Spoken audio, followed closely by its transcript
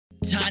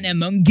Tana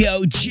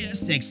Mongeau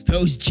just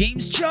exposed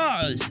James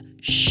Charles.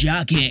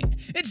 Shocking.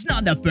 It's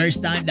not the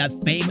first time that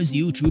famous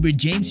YouTuber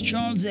James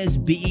Charles is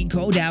being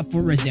called out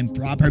for his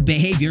improper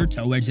behavior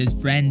towards his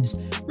friends.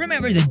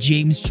 Remember the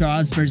James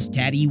Charles vs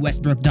Tati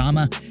Westbrook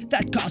drama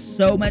that caused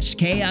so much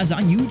chaos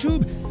on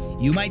YouTube?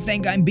 You might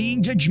think I'm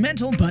being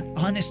judgmental, but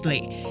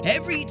honestly,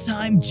 every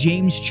time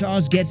James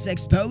Charles gets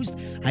exposed,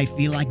 I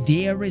feel like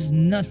there is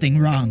nothing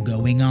wrong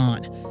going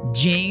on.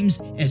 James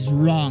is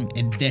wrong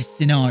in this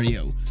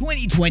scenario.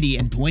 2020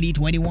 and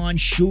 2021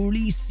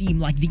 surely seem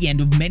like the end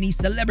of many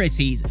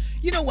celebrities.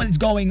 You know what's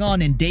going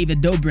on in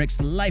David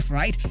Dobrik's life,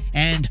 right?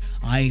 And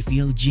I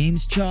feel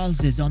James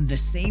Charles is on the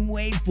same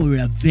wave for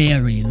a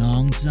very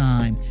long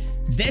time.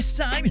 This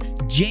time,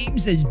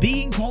 James is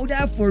being called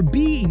out for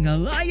being a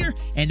liar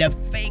and a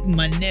fake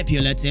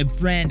manipulative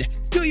friend.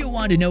 Do you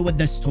want to know what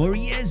the story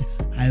is?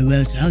 I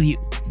will tell you.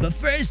 But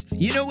first,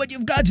 you know what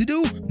you've got to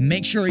do?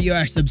 Make sure you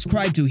are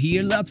subscribed to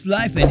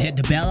HereLuxLife and hit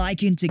the bell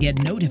icon to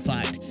get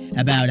notified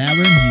about our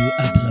new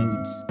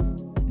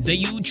uploads. The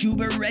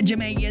YouTuber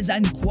resume is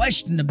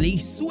unquestionably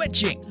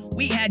switching.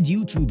 We had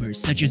YouTubers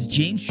such as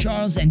James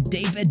Charles and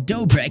David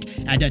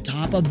Dobrik at the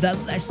top of the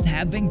list,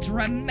 having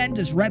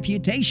tremendous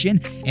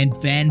reputation and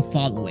fan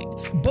following.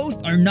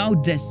 Both are now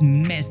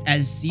dismissed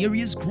as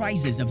serious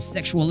crises of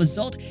sexual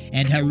assault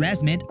and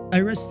harassment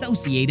are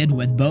associated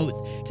with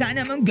both.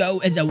 Tana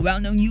Mongeau is a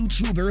well-known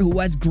YouTuber who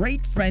has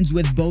great friends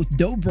with both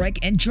Dobrik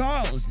and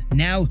Charles.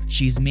 Now,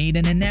 she's made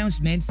an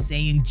announcement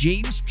saying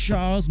James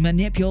Charles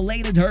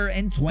manipulated her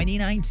in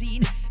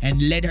 2019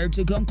 and led her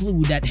to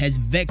conclude that his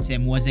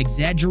victim was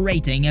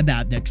exaggerating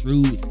about the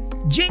truth.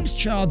 James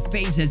Charles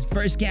faced his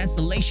first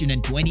cancellation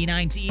in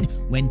 2019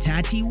 when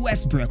Tati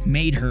Westbrook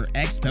made her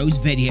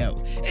exposed video.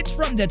 It's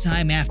from the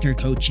time after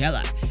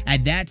Coachella.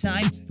 At that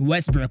time,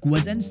 Westbrook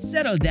was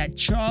unsettled that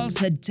Charles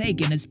had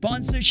taken a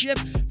sponsorship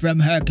from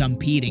her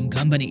competing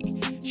company,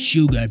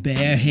 Sugar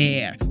Bear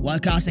Hair. While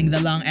causing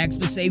the long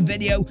expose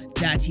video,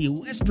 Tati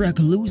Westbrook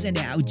loosened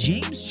how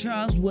James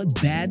Charles would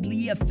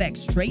badly affect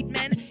straight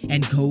men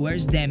and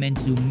coerce them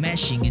into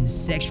meshing in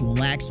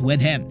sexual acts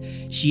with him.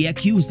 She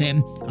accused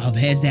him of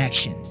his actions.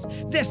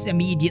 This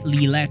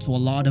immediately led to a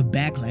lot of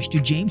backlash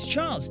to James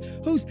Charles,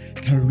 whose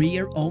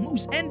career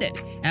almost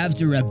ended.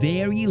 After a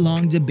very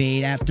long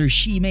debate after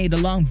she made a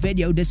long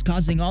video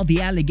discussing all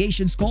the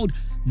allegations called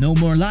 "No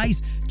More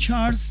Lies,"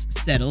 Charles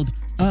settled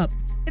up.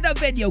 The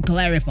video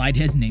clarified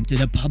his name to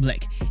the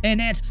public. In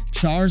it,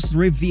 Charles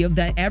revealed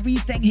that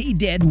everything he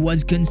did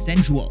was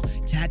consensual.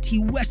 Tati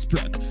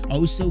Westbrook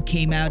also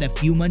came out a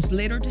few months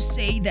later to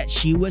say that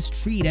she was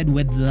treated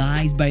with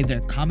lies by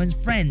their common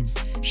friends,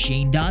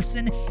 Shane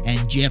Dawson and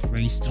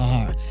Jeffree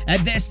Star.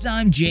 At this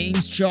time,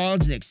 James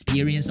Charles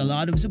experienced a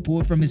lot of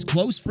support from his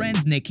close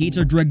friends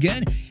Nikita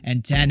Dragun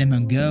and Tana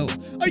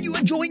Mongeau. Are you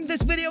enjoying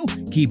this video?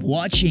 Keep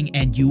watching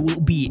and you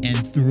will be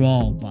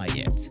enthralled by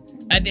it.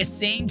 At the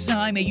same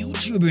time, a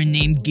YouTuber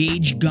named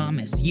Gage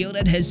Gomez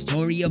yielded his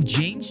story of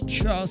James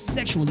Charles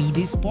sexually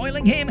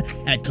despoiling him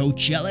at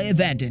Coachella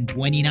event in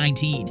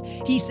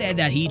 2019. He said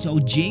that he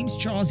told James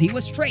Charles he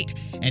was straight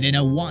and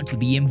didn't want to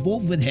be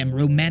involved with him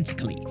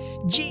romantically.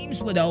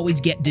 James would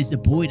always get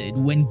disappointed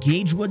when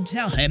Gage would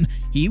tell him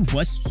he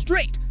was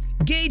straight.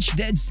 Gage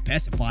did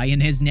specify in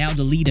his now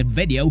deleted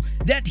video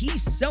that he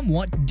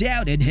somewhat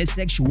doubted his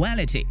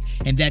sexuality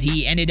and that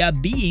he ended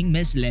up being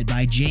misled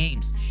by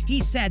James. He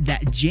said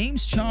that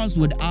James Charles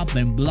would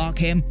often block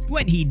him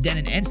when he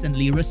didn't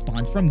instantly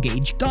respond from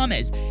Gage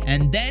Gomez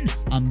and then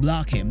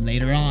unblock him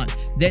later on.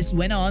 This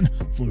went on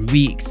for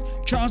weeks.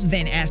 Charles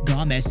then asked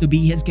Gomez to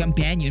be his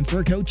companion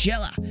for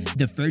Coachella.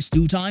 The first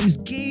two times,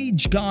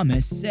 Gage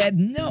Gomez said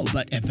no,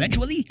 but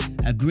eventually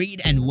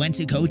agreed and went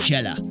to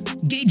Coachella.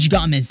 Gage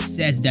Gomez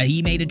says that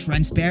he made it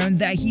transparent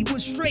that he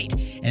was straight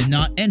and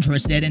not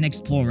interested in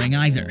exploring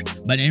either.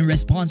 But in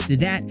response to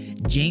that,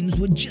 James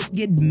would just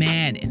get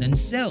mad and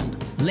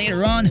unsettled.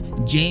 Later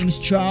on, James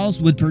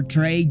Charles would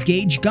portray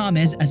Gage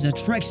Gomez as a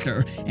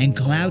trickster and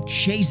clout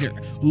chaser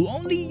who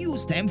only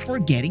used him for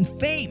getting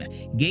fame.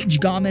 Gage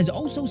Gomez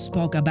also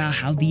spoke about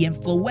how the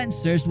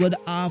influencers would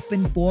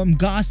often form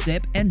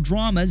gossip and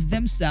dramas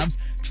themselves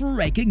to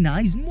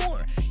recognize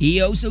more.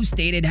 He also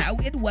stated how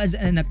it was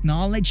an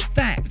acknowledged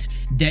fact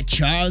that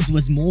Charles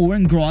was more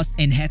engrossed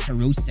in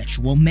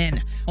heterosexual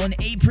men. On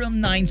April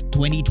 9,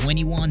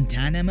 2021,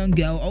 Tana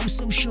Mongeau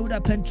also showed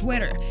up on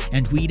Twitter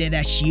and tweeted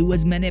that she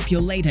was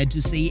manipulated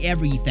to say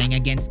everything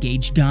against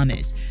Gage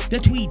Gomez. The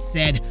tweet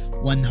said,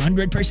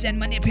 "100%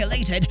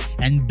 manipulated,"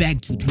 and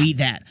begged to tweet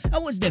that. "I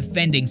was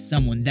defending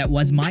someone that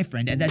was my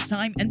friend at that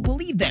time and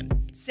believed them.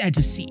 Sad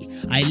to see.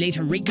 I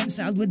later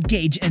reconciled with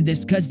Gage and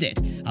discussed it,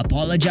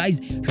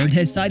 apologized, heard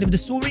his side of the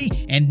story,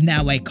 and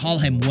now I call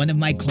him one of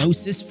my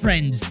closest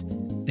friends."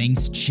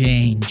 Things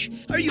change.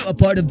 Are you a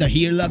part of the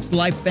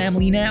HereLuxLife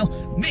family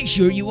now? Make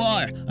sure you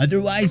are,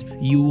 otherwise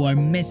you are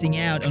missing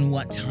out on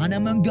what Tana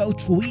Mongeau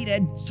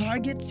tweeted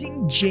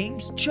targeting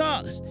James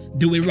Charles.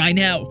 Do it right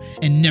now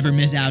and never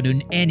miss out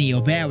on any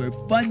of our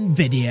fun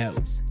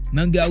videos.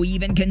 Mongeau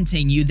even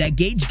continued that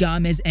Gage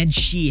Gomez and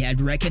she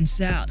had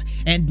reconciled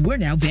and were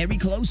now very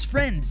close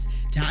friends.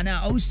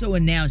 Tana also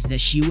announced that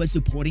she was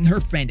supporting her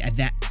friend at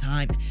that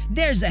time.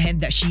 There's a hint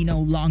that she no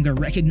longer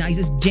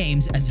recognizes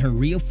James as her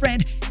real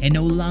friend and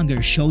no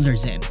longer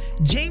shoulders him.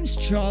 James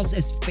Charles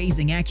is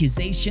facing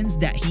accusations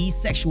that he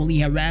sexually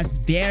harassed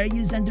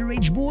various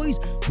underage boys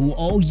who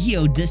all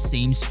yield the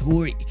same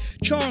story.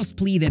 Charles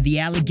pleaded the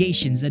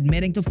allegations,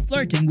 admitting to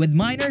flirting with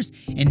minors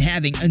and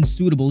having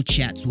unsuitable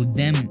chats with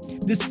them.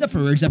 The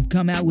sufferers have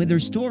come out with their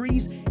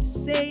stories,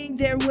 saying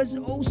there was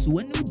also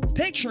a nude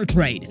picture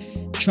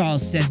trade.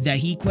 Charles says that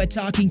he quit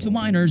talking to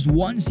minors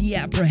once he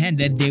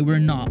apprehended they were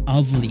not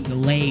of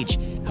legal age.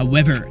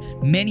 However,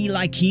 many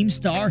like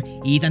Keemstar,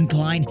 Ethan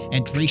Klein,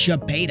 and Trisha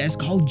Paytas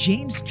called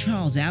James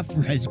Charles out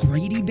for his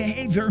greedy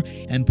behavior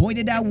and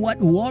pointed out what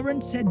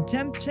warrants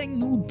attempting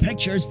nude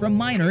pictures from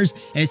minors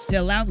is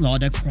still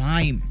outlawed a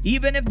crime,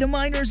 even if the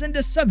minors and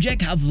the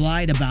subject have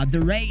lied about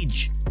their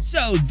age.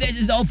 So this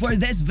is all for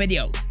this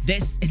video.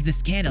 This is the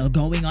scandal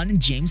going on in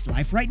James'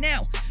 life right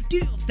now. Do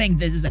you think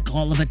this is a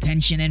call of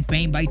attention and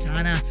fame by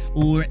Tana,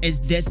 or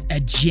is this a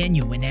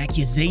genuine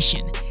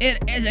accusation?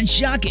 It isn't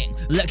shocking,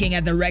 looking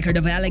at the record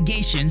of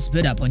allegations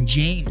put up on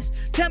James.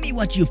 Tell me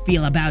what you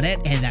feel about it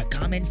in the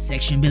comment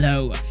section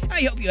below.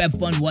 I hope you have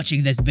fun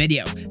watching this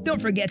video.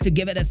 Don't forget to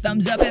give it a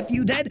thumbs up if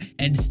you did,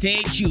 and stay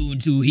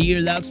tuned to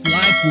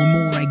HereLuxLife for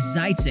more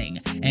exciting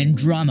and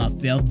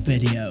drama-filled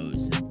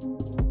videos.